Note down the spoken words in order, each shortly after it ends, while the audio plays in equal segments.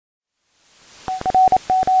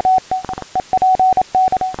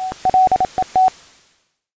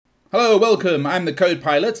Hello, welcome, I'm the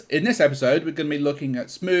code.Pylet. In this episode we're going to be looking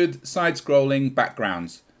at smooth side-scrolling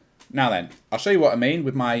backgrounds. Now then, I'll show you what I mean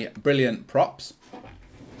with my brilliant props.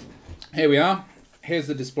 Here we are, here's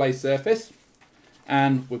the display surface,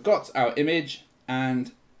 and we've got our image,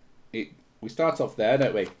 and we start off there,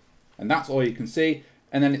 don't we? And that's all you can see,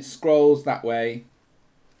 and then it scrolls that way,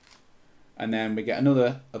 and then we get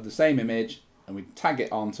another of the same image, and we tag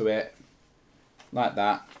it onto it, like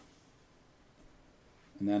that.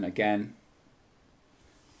 And then again,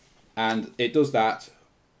 and it does that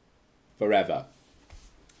forever.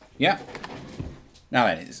 Yeah. Now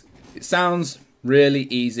then, it sounds really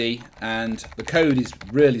easy, and the code is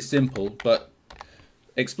really simple, but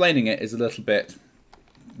explaining it is a little bit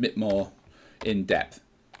more in depth.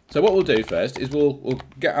 So what we'll do first is we'll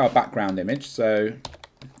get our background image. So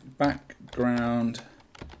background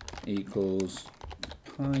equals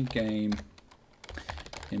Pygame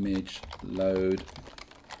image load.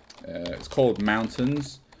 It's called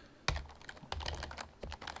mountains,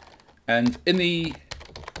 and in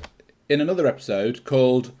another episode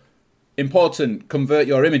called important convert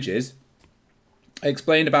your images, I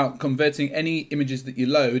explained about converting any images that you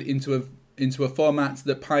load into a format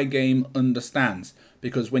that Pygame understands,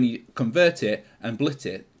 because when you convert it and blit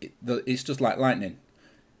it, it's just like lightning.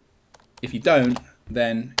 If you don't,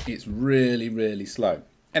 then it's really slow.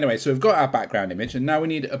 Anyway, so we've got our background image, and now we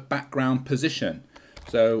need a background position.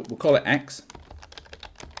 So we'll call it X,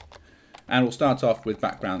 and we'll start off with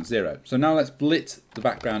background 0. So now let's blit the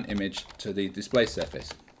background image to the display surface.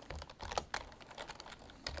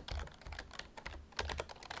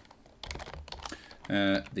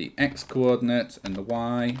 The X coordinate and the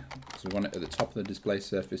Y, because we want it at the top of the display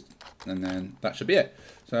surface, and then that should be it.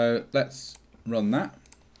 So let's run that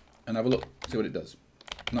and have a look, see what it does.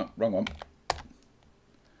 No, wrong one.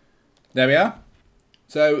 There we are.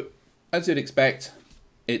 So as you'd expect,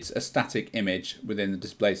 it's a static image within the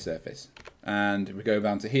display surface. And if we go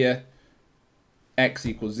down to here, X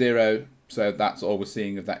equals 0, so that's all we're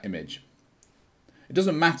seeing of that image. It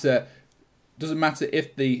doesn't matter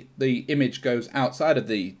if the image goes outside of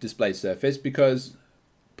the display surface, because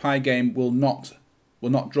Pygame will not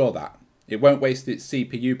draw that. It won't waste its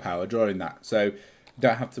CPU power drawing that, so you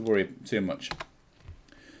don't have to worry too much.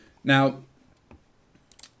 Now,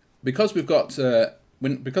 because we've got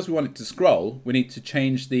because we want it to scroll, we need to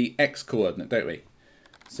change the X coordinate, don't we?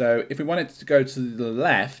 So if we want it to go to the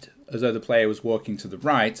left, as though the player was walking to the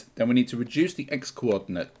right, then we need to reduce the X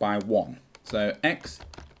coordinate by 1. So X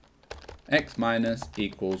minus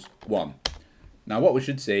equals 1. Now what we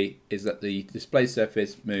should see is that the display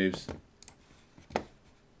surface moves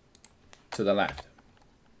to the left.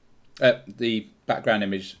 The background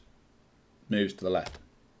image moves to the left.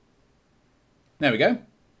 There we go.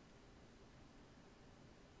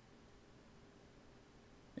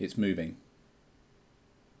 It's moving.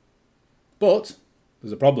 But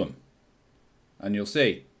there's a problem, and you'll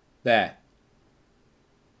see there.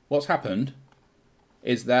 What's happened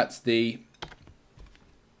is that the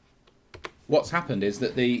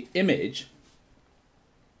image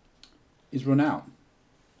is run out.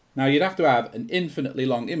 Now you'd have to have an infinitely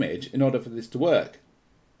long image in order for this to work.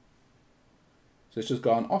 So it's just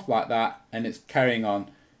gone off like that, and it's carrying on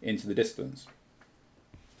into the distance.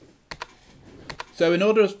 So in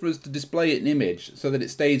order for us to display an image so that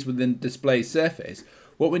it stays within the display surface,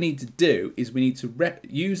 what we need to do is we need to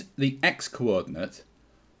use the X coordinate,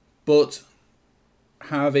 but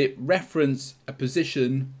have it reference a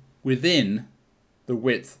position within the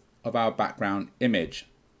width of our background image.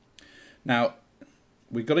 Now,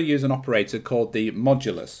 we've got to use an operator called the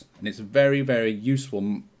Modulus, and it's a very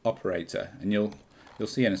useful operator, and you'll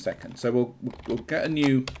see in a second. So we'll get a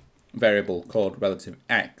new variable called relative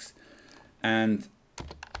X, and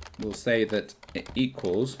we'll say that it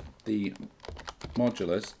equals the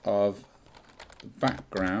modulus of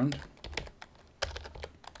background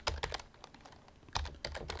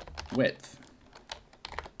width.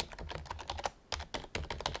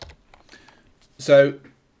 So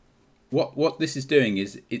what this is doing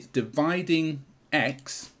is it's dividing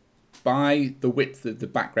X by the width of the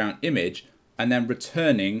background image and then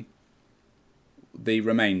returning the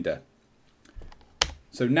remainder.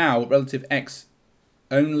 So now relative X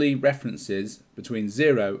only references between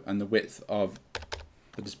 0 and the width of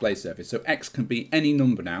the display surface. So X can be any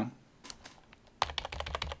number now.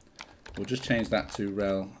 We'll just change that to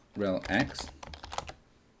rel X.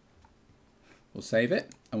 We'll save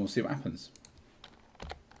it and we'll see what happens.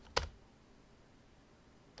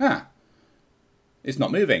 It's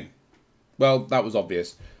not moving. Well, that was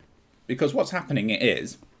obvious, because what's happening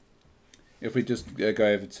is, if we just go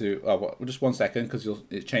over to, just 1 second, because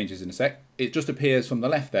it changes in a sec, it just appears from the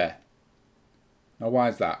left there. Now why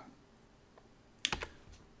is that?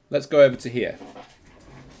 Let's go over to here.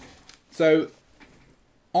 So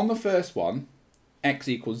on the first one, x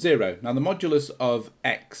equals 0. Now the modulus of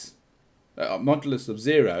x, modulus of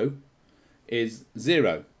 0 is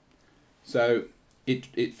 0. So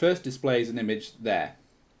it first displays an image there.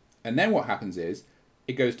 And then what happens is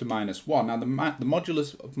it goes to -1. Now the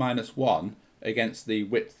modulus of -1 against the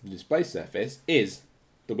width of the display surface is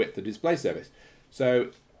the width of the display surface.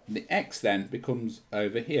 So the x then becomes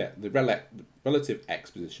over here. The relative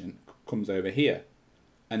x position comes over here.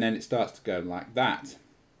 And then it starts to go like that.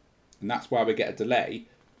 And that's why we get a delay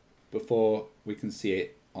before we can see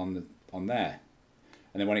it on there.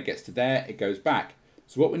 And then when it gets to there, it goes back.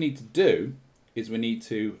 So what we need to do is we need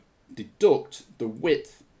to deduct the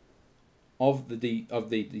width of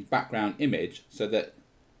the background image so that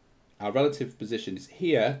our relative position is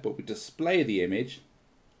here, but we display the image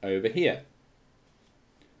over here.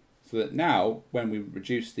 So that now, when we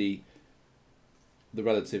reduce the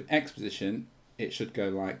relative x position, it should go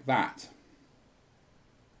like that.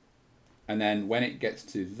 And then when it gets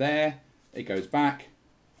to there, it goes back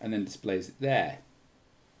and then displays it there.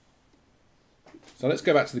 So let's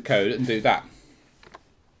go back to the code and do that.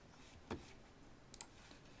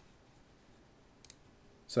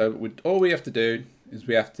 So all we have to do is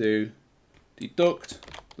we have to deduct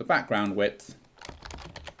the background width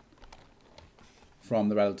from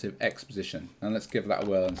the relative x position. And let's give that a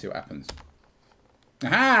whirl and see what happens.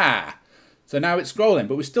 Aha! So now it's scrolling,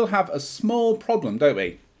 but we still have a small problem, don't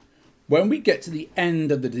we? When we get to the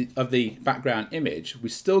end of the background image, we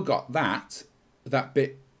still got that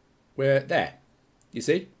bit where there. You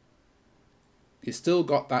see? It's still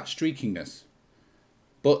got that streakiness.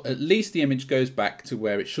 But at least the image goes back to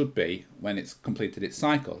where it should be when it's completed its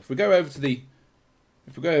cycle. If we go over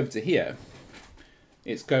to here,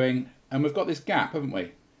 it's going, and we've got this gap, haven't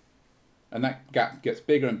we? And that gap gets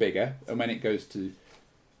bigger and bigger, and when it goes to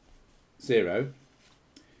 0,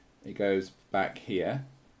 it goes back here,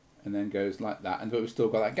 and then goes like that, but we've still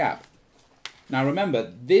got that gap. Now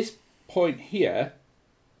remember, this point here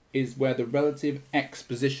is where the relative x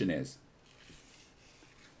position is.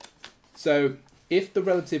 So if the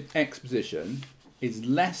relative x position is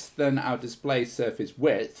less than our display surface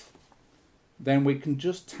width, then we can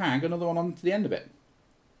just tag another one onto the end of it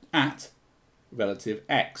at relative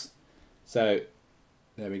x. So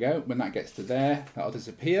there we go. When that gets to there, that'll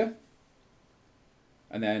disappear.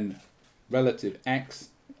 And then relative x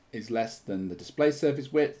is less than the display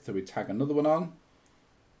surface width, so we tag another one on.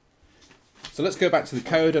 So let's go back to the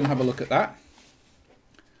code and have a look at that.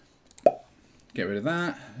 Get rid of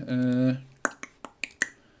that.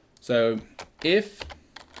 So if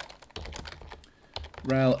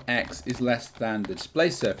rel x is less than the display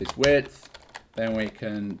surface width, then we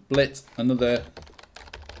can blit another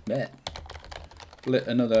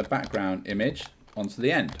background image onto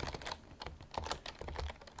the end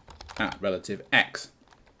at relative x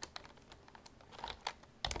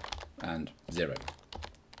and 0.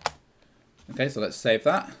 Okay, so let's save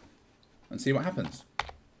that and see what happens.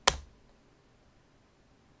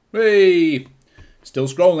 Whee! Still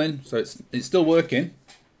scrolling, so it's still working.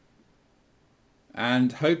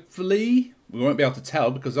 And hopefully we won't be able to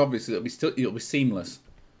tell because obviously it'll be seamless.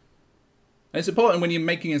 And it's important when you're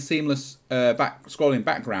making a seamless scrolling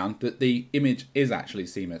background that the image is actually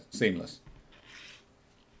seamless.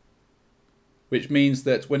 Which means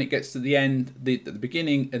that when it gets to the end, the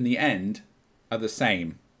beginning and the end are the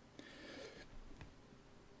same.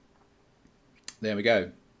 There we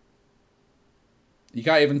go. You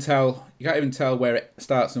can't even tell where it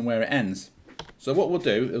starts and where it ends. So what we'll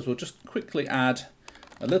do is we'll just quickly add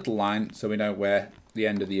a little line so we know where the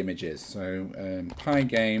end of the image is. So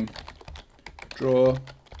Pygame draw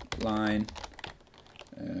line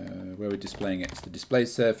where we're displaying it. It's the display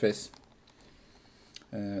surface.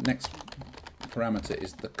 Next parameter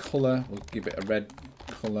is the color. We'll give it a red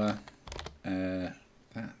color.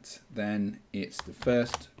 Then it's the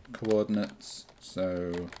first coordinates.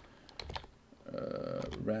 So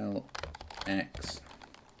rel x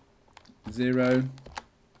 0,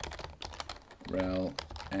 rel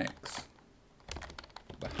x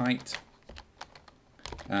the height,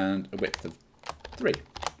 and a width of 3.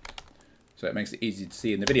 So it makes it easy to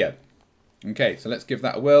see in the video. Okay, so let's give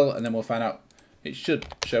that a whirl and then we'll find out. It should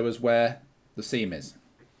show us where the seam is.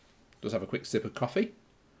 Just have a quick sip of coffee.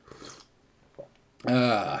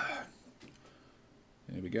 Here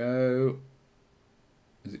we go.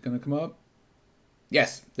 Is it going to come up?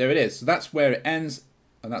 Yes, there it is. So that's where it ends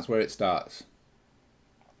and that's where it starts.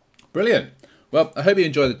 Brilliant. Well, I hope you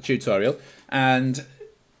enjoyed the tutorial. And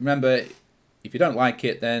remember, if you don't like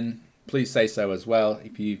it, then please say so as well.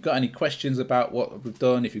 If you've got any questions about what we've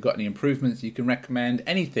done, if you've got any improvements you can recommend,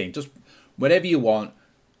 anything, just whatever you want,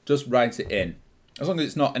 just write it in. As long as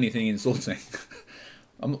it's not anything insulting.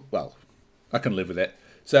 Well, I can live with it.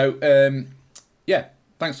 So, yeah,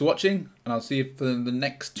 thanks for watching, and I'll see you for the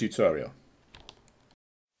next tutorial.